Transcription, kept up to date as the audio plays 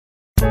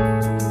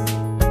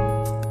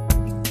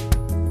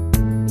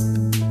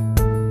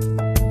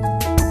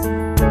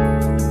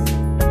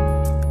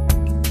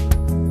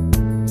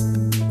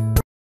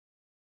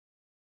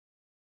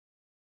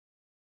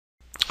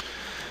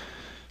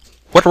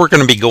what we're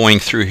going to be going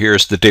through here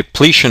is the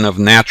depletion of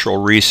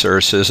natural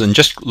resources, and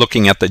just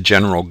looking at the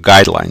general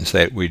guidelines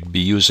that we'd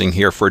be using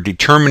here for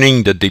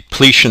determining the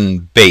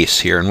depletion base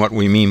here. And what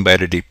we mean by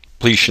the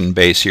depletion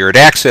base here, it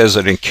acts as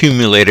an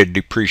accumulated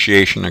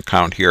depreciation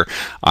account here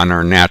on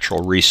our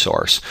natural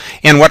resource.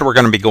 And what we're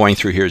going to be going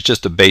through here is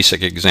just a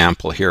basic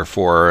example here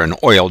for an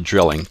oil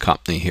drilling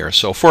company here.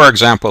 So for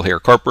example here,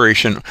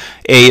 Corporation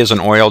A is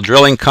an oil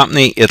drilling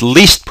company. It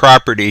leased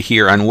property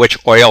here on which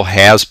oil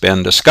has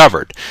been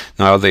discovered.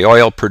 Now the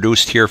oil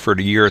produced here for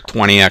the year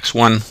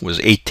 20X1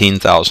 was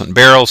 18,000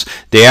 barrels.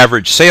 The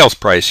average sales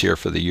price here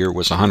for the year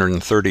was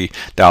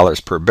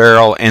 $130 per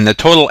barrel, and the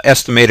total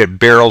estimated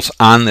barrels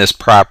on this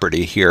property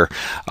here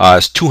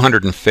is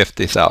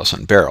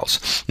 250,000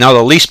 barrels. Now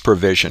the lease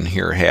provision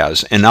here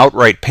has an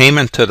outright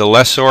payment to the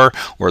lessor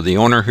or the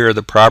owner here of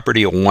the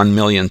property of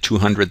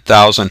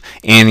 $1,200,000,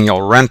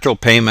 annual rental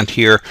payment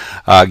here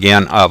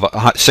again of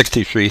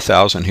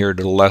 $63,000 here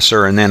to the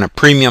lessor, and then a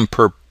premium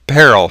per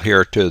barrel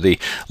here to the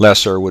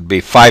lessor would be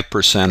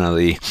 5% of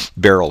the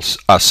barrel's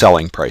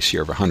selling price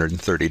here of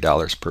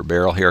 $130 per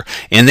barrel here.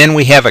 And then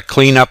we have a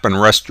cleanup and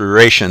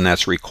restoration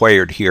that's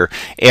required here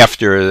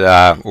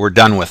after we're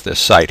done with this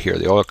site here.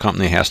 The oil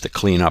company has to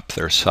clean up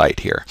their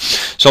site here.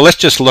 So let's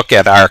just look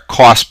at our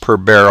cost per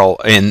barrel,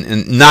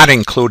 and not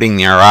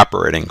including our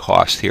operating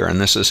cost here.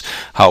 And this is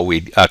how we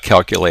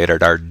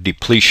calculated our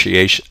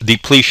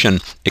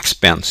depletion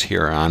expense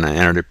here on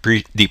and our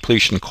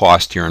depletion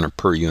cost here on a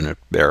per unit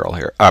barrel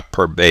here.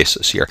 Per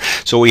basis here.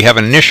 So we have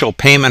an initial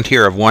payment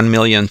here of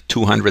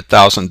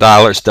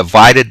 $1,200,000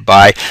 divided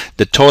by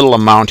the total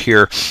amount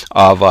here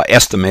of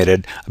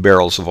estimated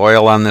barrels of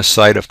oil on this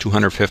site of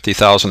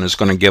 250,000 is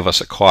going to give us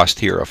a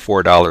cost here of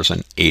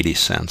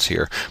 $4.80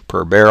 here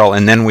per barrel.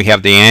 And then we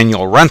have the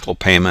annual rental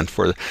payment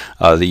for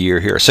the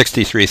year here,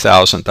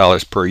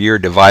 $63,000 per year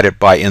divided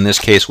by, in this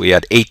case we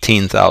had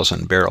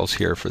 18,000 barrels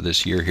here for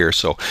this year here.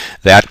 So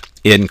that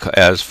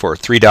as for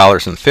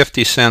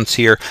 $3.50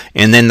 here,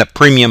 and then the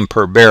premium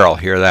per barrel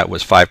here, that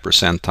was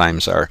 5%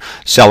 times our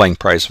selling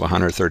price of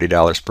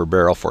 $130 per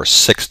barrel for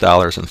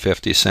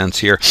 $6.50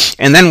 here.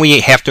 And then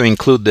we have to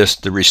include this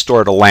to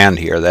restore the land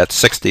here,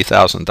 that's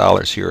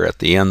 $60,000 here at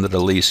the end of the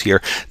lease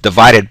here,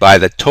 divided by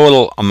the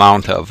total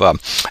amount of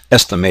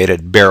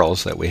estimated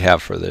barrels that we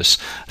have for this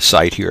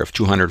site here of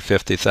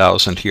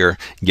 250,000 here,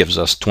 gives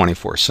us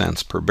 24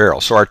 cents per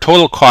barrel. So our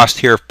total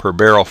cost here per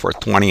barrel for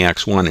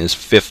 20X1 is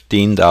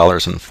 $15.04,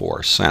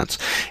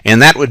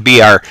 and that would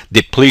be our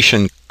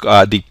depletion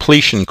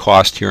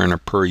cost here on a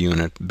per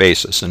unit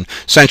basis. And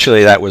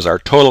essentially that was our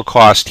total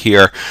cost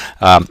here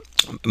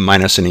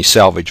minus any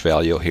salvage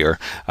value here,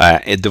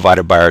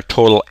 divided by our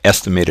total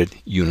estimated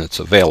units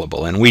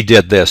available. And we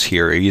did this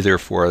here either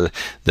for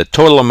the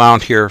total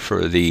amount here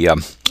for the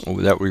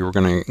that we were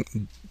going to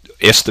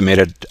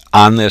estimated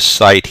on this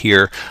site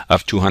here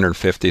of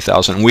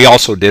 250,000. We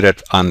also did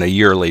it on the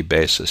yearly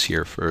basis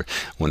here for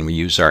when we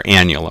use our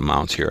annual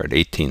amounts here at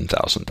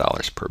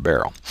 $18,000 per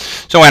barrel.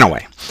 So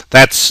anyway,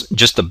 that's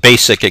just a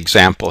basic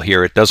example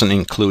here. It doesn't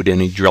include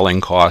any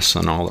drilling costs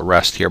and all the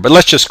rest here. But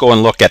let's just go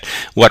and look at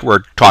what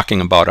we're talking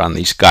about on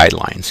these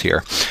guidelines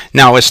here.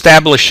 Now,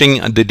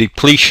 establishing the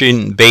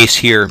depletion base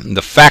here,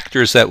 the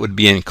factors that would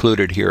be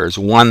included here is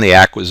 1, the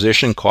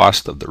acquisition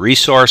cost of the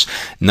resource,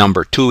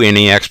 number 2,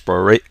 any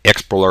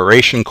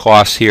exploration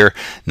costs here,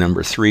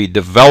 number 3,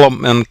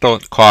 developmental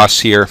costs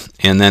here,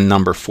 and then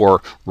number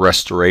 4,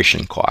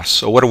 restoration costs.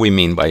 So what do we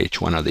mean by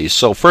each one of these?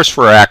 So first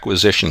for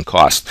acquisition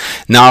costs.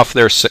 Now if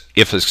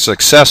it's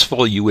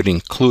successful, you would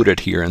include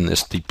it here in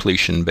this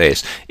depletion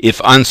base.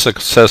 If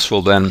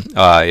unsuccessful, then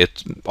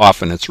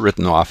it's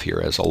written off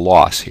here as a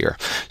loss here.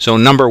 So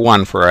number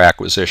 1 for our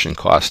acquisition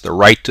cost, the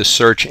right to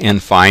search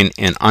and find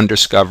an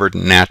undiscovered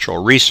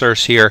natural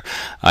resource here.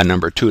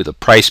 Number 2, the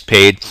price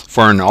paid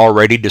for an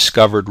already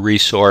discovered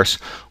resource.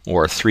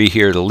 Or 3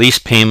 here, the lease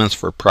payments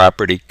for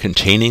property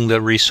containing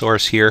the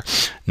resource here.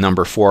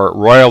 Number 4,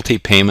 royalty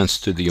payments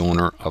to the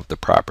owner of the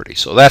property.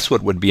 So that's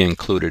what would be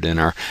included in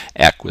our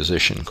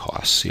acquisition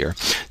costs here.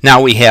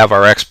 Now we have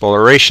our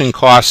exploration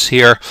costs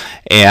here,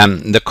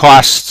 and the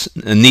costs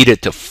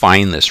needed to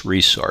find this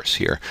resource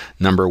here.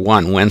 Number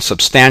 1, when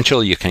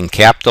substantial, you can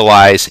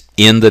capitalize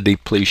in the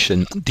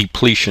depletion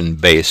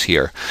base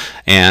here.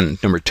 And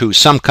number 2,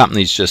 some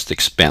companies just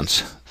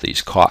expense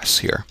these costs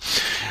here,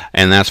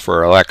 and that's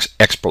for our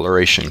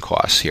exploration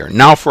costs here.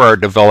 Now for our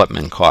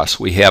development costs,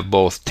 we have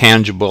both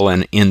tangible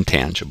and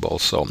intangible.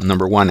 So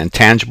number 1,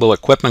 intangible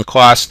equipment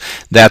costs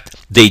that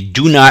they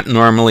do not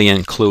normally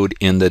include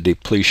in the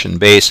depletion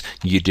base.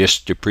 You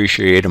just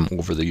depreciate them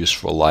over the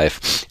useful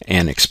life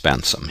and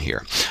expense them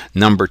here.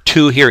 Number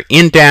 2 here,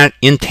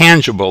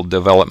 intangible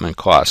development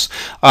costs.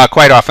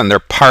 Quite often they're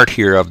part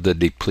here of the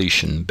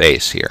depletion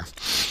base here.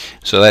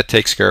 So that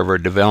takes care of our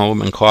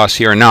development costs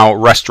here. Now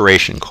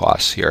restoration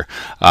costs here.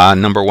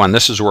 Number 1,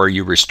 this is where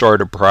you restore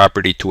the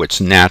property to its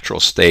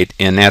natural state,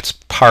 and that's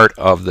part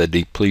of the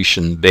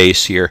depletion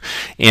base here,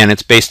 and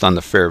it's based on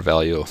the fair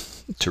value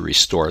to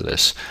restore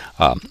this,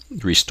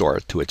 restore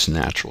it to its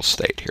natural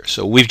state here.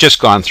 So we've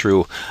just gone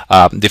through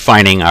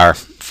defining our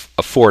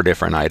 4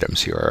 different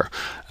items here.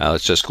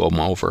 Let's just go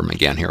over them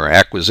again here. Our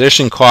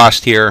acquisition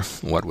cost here,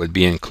 what would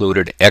be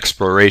included,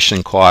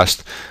 exploration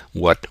cost,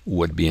 what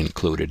would be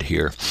included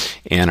here,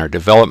 and our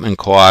development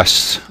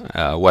costs,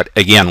 what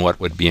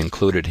would be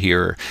included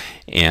here,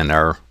 and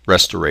our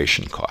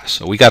restoration costs.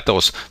 So we got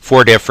those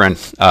 4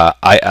 different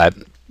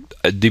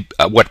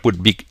what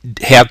would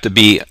have to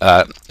be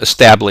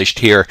established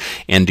here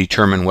and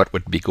determine what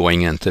would be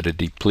going into the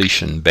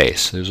depletion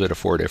base. Those are the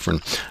 4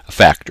 different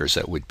factors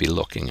that we'd be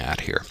looking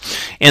at here.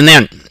 And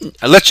then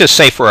let's just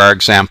say for our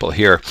example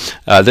here,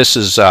 this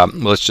is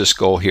let's just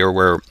go here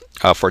where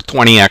for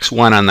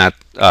 20x1 on that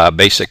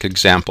basic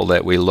example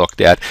that we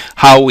looked at,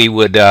 how we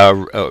would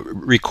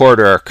record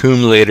our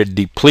accumulated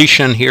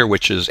depletion here,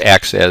 which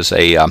acts as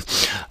a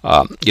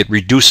it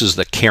reduces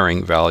the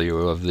carrying value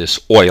of this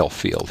oil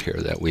field here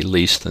that we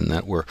leased and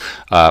that we're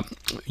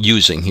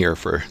using here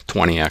for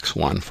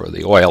 20x1 for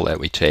the oil that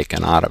we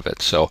taken out of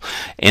it. So,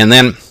 and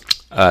then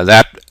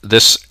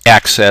this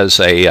acts as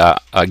a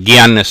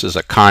again, this is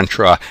a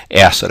contra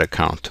asset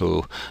account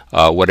to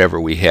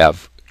whatever we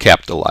have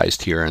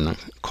capitalized here in the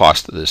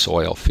cost of this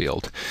oil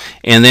field.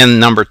 And then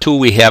number 2,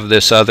 we have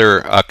this other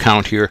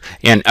account here,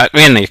 and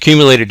the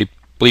accumulated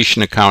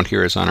depletion account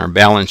here is on our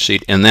balance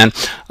sheet, and then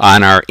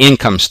on our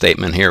income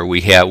statement here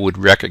we would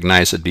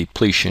recognize a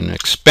depletion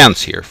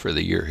expense here for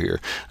the year here,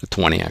 the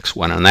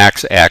 20x1, and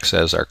that acts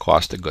as our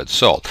cost of goods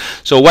sold.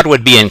 So what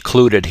would be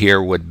included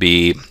here would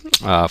be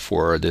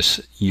for this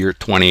year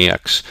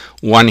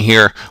 20x1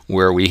 here,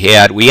 where we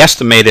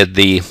estimated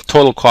the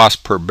total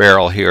cost per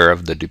barrel here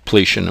of the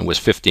depletion. It was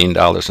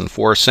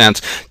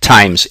 $15.04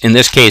 times, in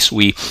this case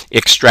we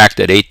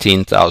extracted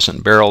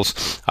 18,000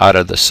 barrels out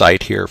of the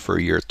site here for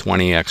year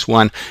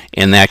 20x1,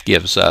 and that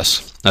gives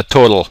us a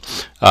total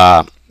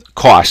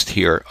cost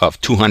here of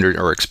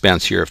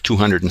expense here of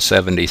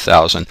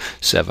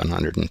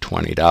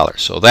 $270,720.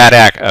 So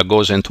that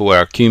goes into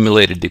our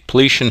accumulated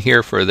depletion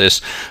here for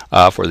this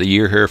for the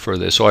year here for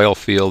this oil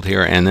field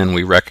here, and then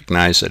we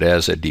recognize it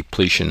as a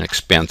depletion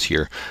expense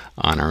here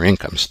on our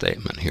income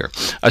statement here.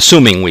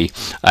 Assuming we,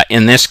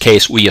 in this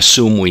case, we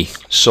assume we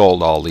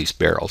sold all these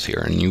barrels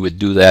here, and you would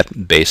do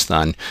that based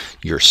on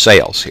your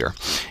sales here.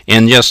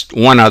 And just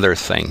one other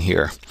thing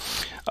here.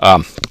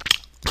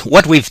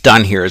 What we've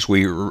done here is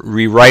we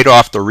write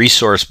off the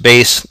resource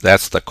base.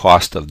 That's the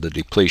cost of the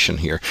depletion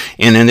here.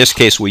 And in this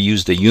case, we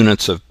use the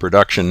units of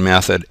production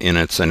method, and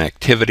it's an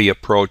activity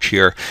approach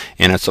here,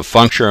 and it's a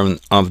function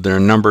of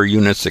the number of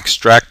units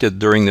extracted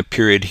during the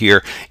period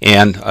here,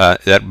 and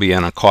that'd be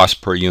on a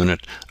cost per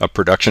unit of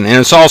production. And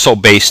it's also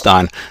based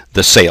on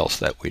the sales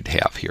that we'd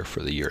have here for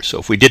the year. So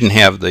if we didn't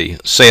have the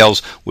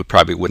sales, we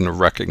probably wouldn't have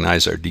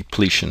recognized our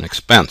depletion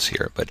expense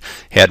here. But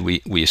had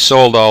we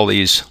sold all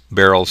these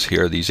barrels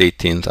here, these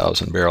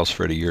 18,000 barrels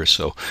for the year,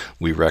 so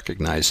we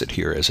recognize it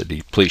here as a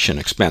depletion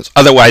expense.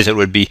 Otherwise, it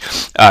would be,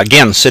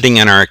 again, sitting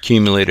in our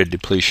accumulated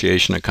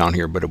depreciation account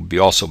here, but it would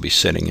also be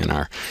sitting in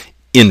our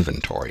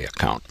inventory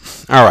account.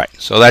 All right,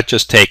 so that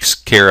just takes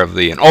care of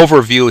an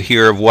overview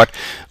here of what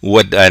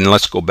would, and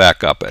let's go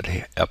back up at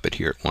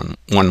here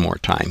one more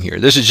time here.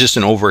 This is just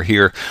an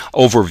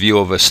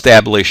overview of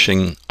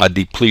establishing a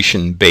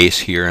depletion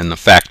base here and the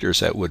factors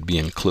that would be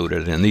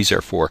included, and these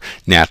are for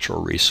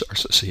natural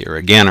resources here.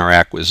 Again, our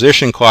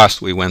acquisition cost,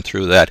 we went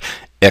through that,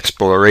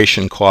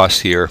 exploration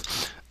costs here,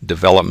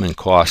 development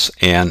costs,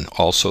 and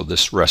also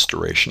this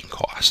restoration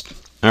cost.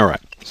 All right.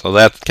 So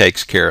that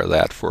takes care of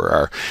that for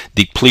our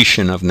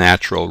depletion of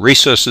natural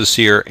resources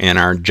here and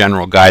our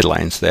general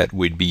guidelines that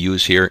we'd be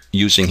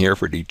using here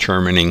for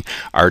determining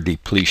our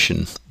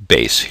depletion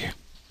base here.